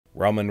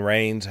Roman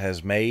Reigns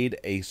has made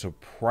a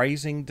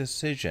surprising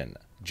decision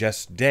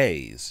just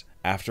days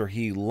after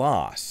he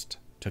lost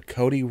to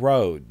Cody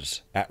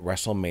Rhodes at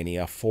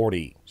WrestleMania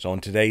 40. So in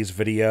today's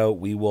video,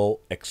 we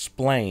will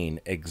explain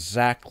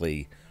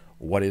exactly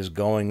what is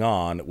going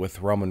on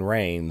with Roman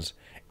Reigns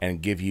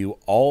and give you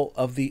all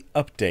of the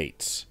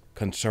updates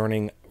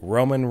concerning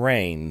Roman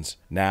Reigns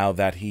now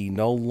that he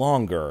no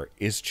longer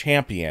is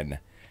champion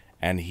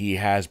and he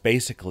has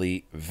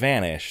basically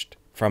vanished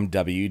from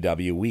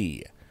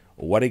WWE.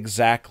 What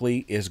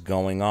exactly is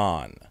going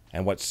on?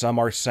 And what some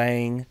are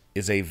saying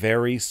is a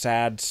very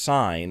sad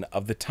sign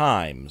of the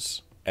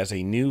times, as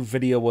a new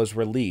video was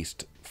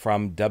released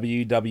from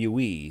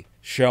WWE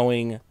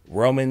showing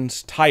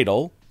Roman's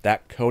title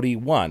that Cody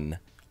won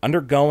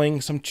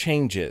undergoing some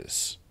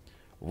changes.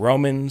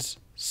 Roman's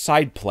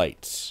side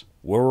plates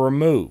were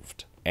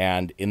removed,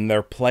 and in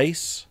their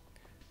place,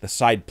 the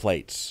side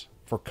plates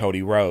for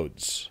Cody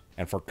Rhodes.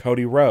 And for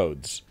Cody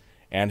Rhodes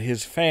and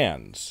his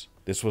fans,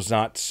 this was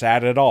not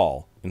sad at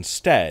all.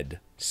 Instead,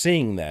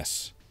 seeing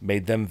this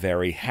made them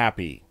very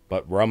happy.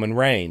 But Roman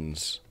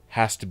Reigns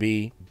has to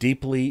be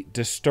deeply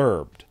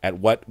disturbed at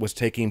what was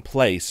taking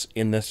place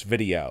in this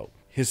video.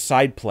 His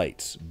side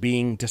plates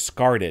being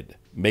discarded,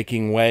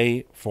 making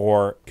way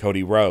for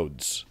Cody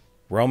Rhodes.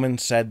 Roman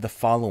said the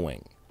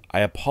following: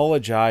 "I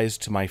apologize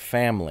to my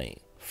family,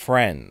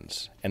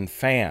 friends, and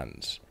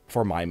fans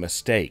for my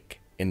mistake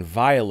in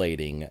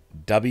violating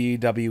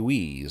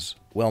WWE's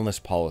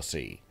wellness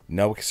policy.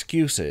 No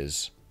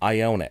excuses,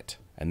 I own it."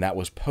 And that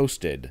was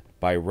posted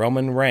by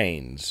Roman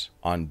Reigns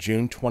on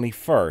June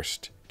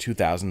 21st,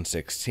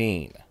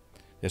 2016.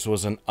 This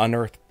was an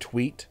unearthed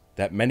tweet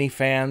that many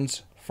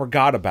fans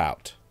forgot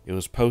about. It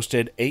was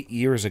posted 8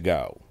 years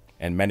ago,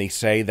 and many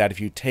say that if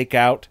you take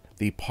out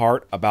the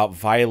part about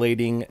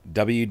violating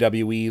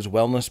WWE's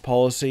wellness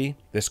policy,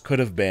 this could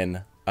have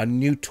been a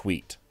new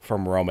tweet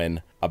from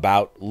Roman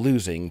about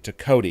losing to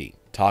Cody,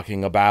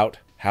 talking about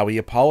how he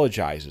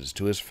apologizes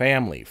to his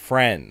family,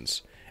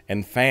 friends,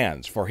 and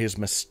fans for his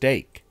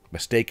mistake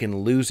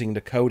in losing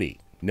to Cody.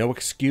 No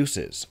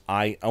excuses,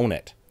 I own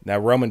it. Now,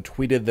 Roman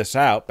tweeted this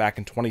out back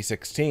in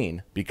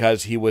 2016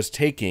 because he was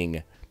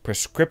taking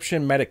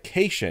prescription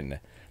medication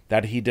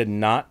that he did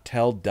not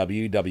tell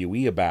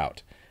WWE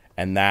about,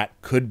 and that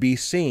could be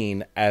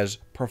seen as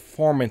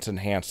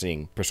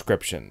performance-enhancing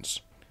prescriptions.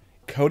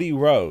 Cody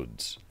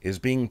Rhodes is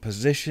being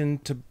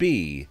positioned to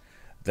be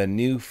the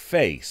new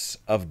face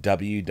of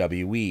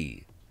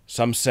WWE.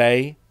 Some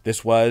say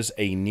this was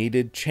a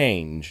needed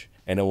change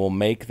and it will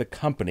make the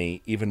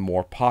company even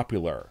more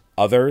popular.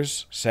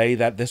 Others say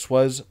that this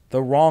was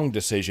the wrong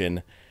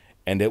decision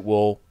and it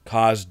will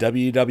cause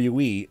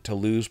WWE to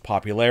lose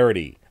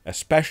popularity,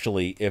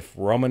 especially if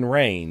Roman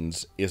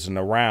Reigns isn't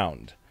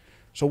around.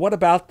 So what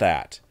about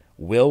that?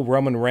 Will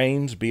Roman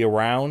Reigns be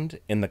around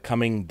in the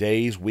coming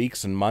days,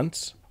 weeks, and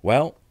months?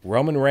 Well,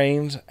 Roman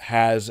Reigns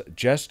has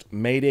just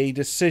made a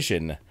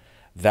decision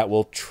that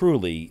will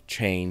truly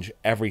change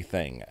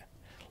everything.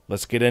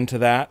 Let's get into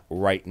that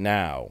right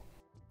now.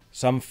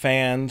 Some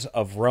fans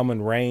of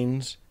Roman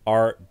Reigns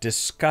are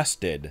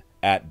disgusted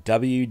at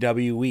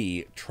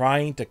WWE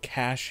trying to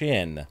cash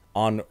in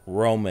on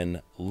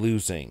Roman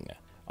losing.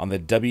 On the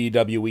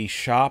WWE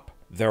shop,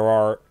 there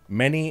are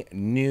many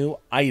new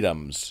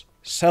items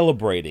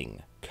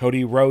celebrating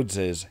Cody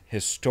Rhodes'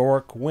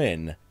 historic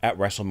win at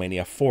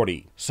WrestleMania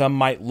 40. Some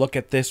might look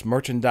at this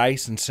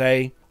merchandise and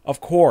say, of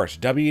course,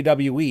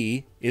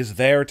 WWE is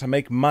there to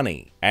make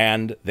money,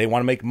 and they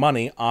want to make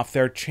money off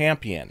their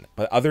champion.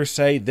 But others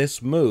say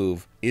this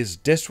move is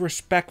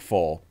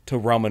disrespectful to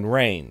Roman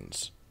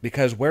Reigns,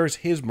 because where's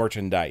his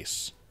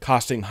merchandise?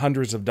 Costing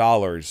hundreds of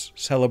dollars,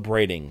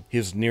 celebrating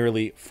his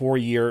nearly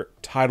 4-year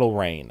title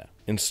reign.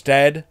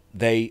 Instead,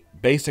 they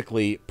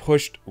basically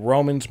pushed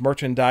Roman's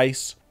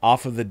merchandise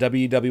off of the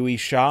WWE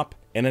shop.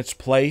 In its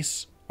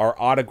place are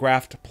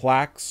autographed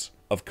plaques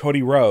of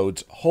Cody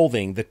Rhodes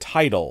holding the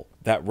title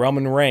that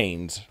Roman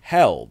Reigns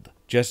held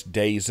just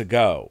days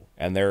ago.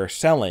 And they're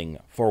selling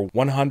for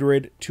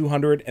 $100,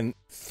 $200, and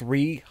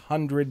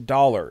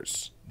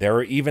 $300.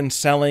 They're even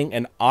selling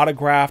an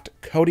autographed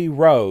Cody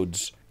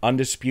Rhodes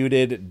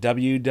Undisputed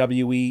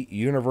WWE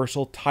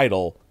Universal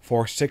title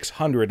for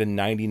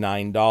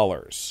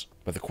 $699.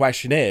 But the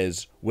question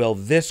is, will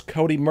this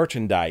Cody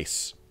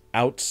merchandise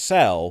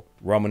outsell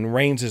Roman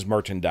Reigns'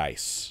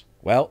 merchandise?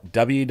 Well,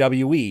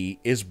 WWE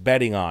is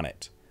betting on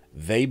it.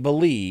 They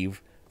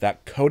believe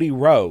that Cody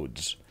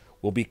Rhodes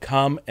will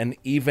become an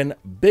even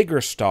bigger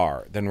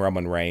star than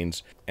Roman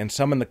Reigns, and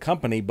some in the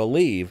company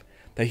believe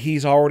that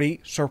he's already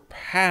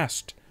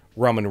surpassed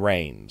Roman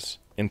Reigns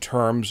in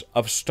terms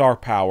of star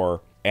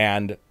power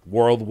and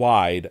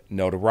worldwide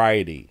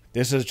notoriety.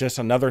 This is just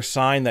another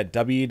sign that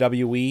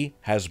WWE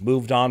has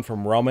moved on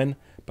from Roman,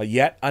 but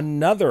yet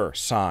another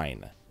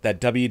sign that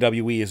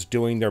WWE is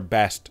doing their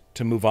best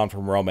to move on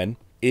from Roman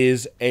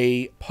is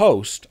a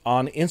post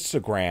on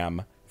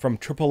Instagram from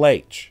Triple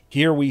H.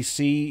 Here we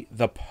see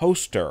the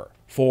poster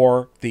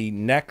for the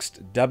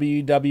next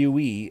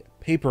WWE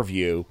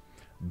pay-per-view,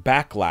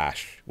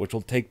 Backlash, which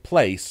will take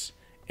place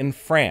in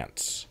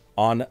France.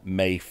 on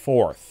May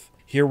 4th.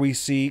 Here we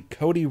see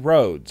Cody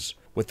Rhodes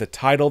with the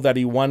title that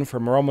he won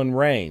from Roman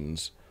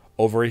Reigns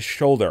over his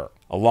shoulder.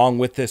 Along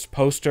with this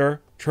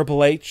poster,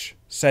 Triple H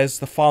says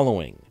the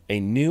following: "A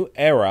new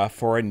era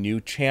for a new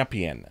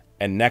champion.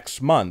 And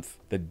next month,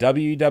 the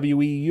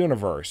WWE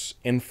Universe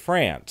in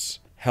France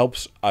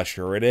helps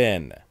usher it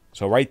in."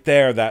 So right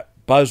there, that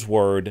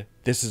buzzword,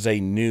 this is a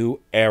new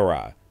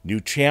era. New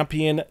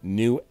champion,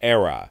 new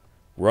era.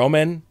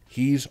 Roman,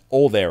 he's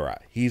old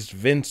era. He's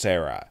Vince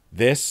era.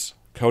 This,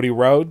 Cody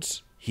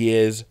Rhodes, he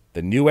is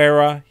the new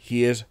era.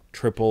 He is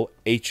Triple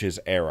H's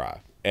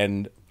era.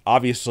 And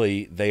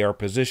obviously, they are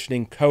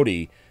positioning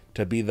Cody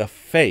to be the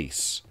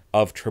face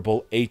of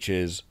Triple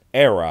H's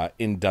era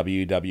in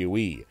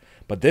WWE.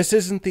 But this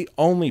isn't the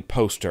only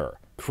poster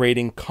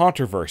creating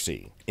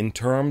controversy in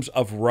terms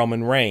of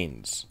Roman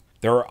Reigns.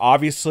 There are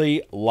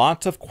obviously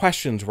lots of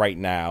questions right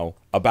now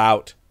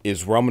about,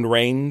 is Roman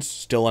Reigns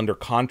still under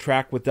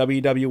contract with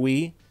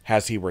WWE?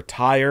 Has he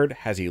retired?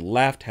 Has he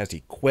left? Has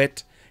he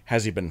quit?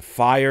 Has he been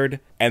fired?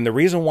 And the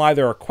reason why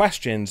there are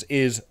questions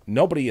is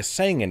nobody is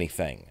saying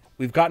anything.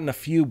 We've gotten a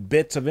few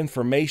bits of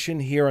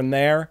information here and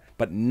there,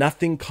 but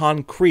nothing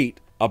concrete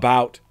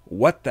about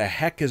what the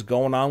heck is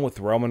going on with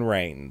Roman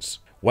Reigns.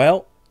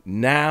 Well,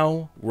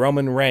 now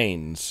Roman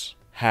Reigns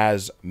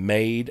has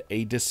made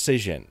a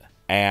decision,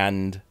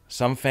 and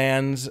some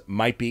fans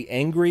might be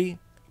angry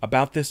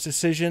about this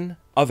decision.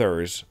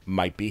 Others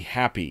might be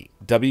happy.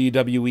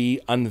 WWE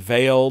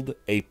unveiled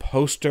a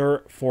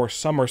poster for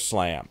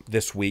SummerSlam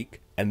this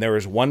week, and there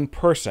is one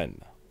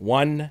person,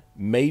 one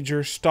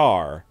major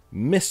star,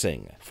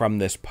 missing from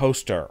this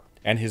poster,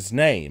 and his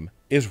name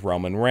is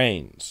Roman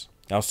Reigns.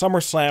 Now,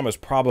 SummerSlam is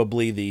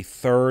probably the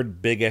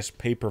third biggest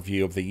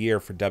pay-per-view of the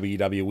year for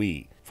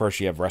WWE. First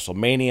you have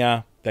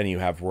WrestleMania, then you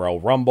have Royal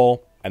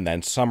Rumble, and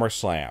then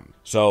SummerSlam.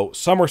 So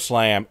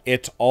SummerSlam,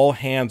 it's all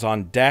hands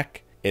on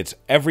deck. It's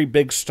every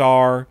big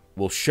star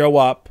will show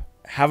up,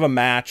 have a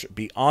match,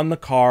 be on the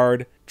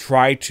card,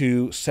 try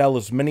to sell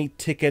as many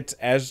tickets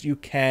as you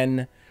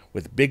can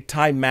with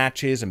big-time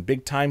matches and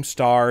big-time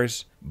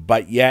stars,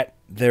 but yet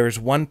there's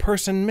one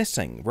person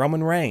missing,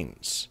 Roman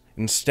Reigns.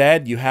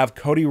 Instead, you have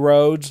Cody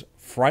Rhodes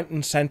front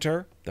and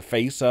center, the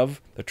face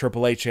of the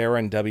Triple H era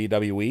in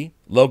WWE,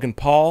 Logan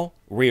Paul,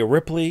 Rhea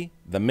Ripley,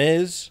 The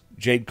Miz,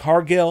 Jade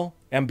Cargill,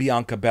 and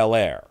Bianca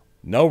Belair.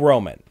 No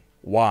Roman.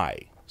 Why?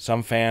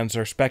 Some fans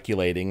are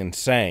speculating and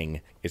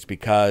saying it's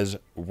because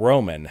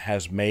Roman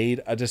has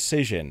made a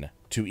decision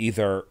to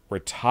either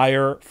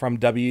retire from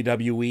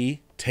WWE,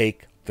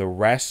 take the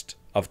rest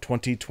of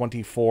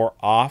 2024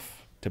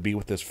 off to be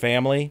with his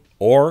family,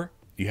 or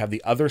you have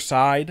the other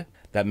side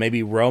that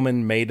maybe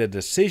Roman made a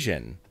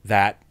decision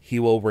that he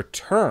will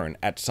return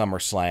at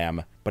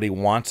SummerSlam, but he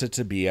wants it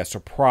to be a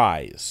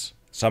surprise.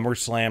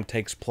 SummerSlam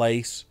takes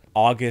place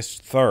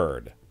August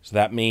 3rd. So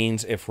that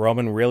means if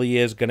Roman really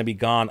is going to be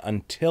gone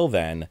until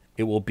then,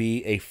 it will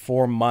be a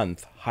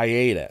 4-month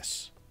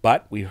hiatus.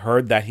 But we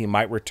heard that he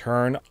might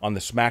return on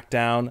the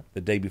SmackDown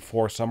the day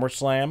before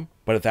SummerSlam.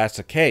 But if that's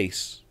the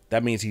case,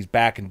 that means he's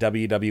back in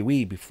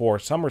WWE before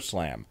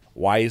SummerSlam.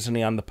 Why isn't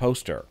he on the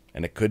poster?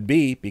 And it could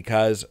be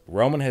because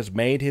Roman has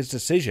made his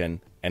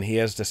decision and he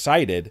has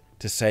decided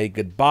to say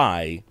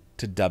goodbye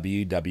to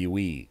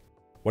WWE.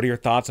 What are your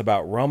thoughts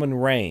about Roman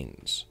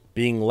Reigns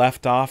being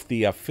left off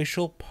the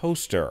official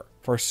poster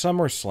for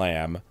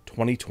SummerSlam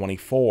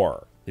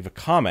 2024? Leave a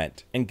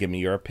comment and give me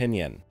your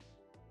opinion.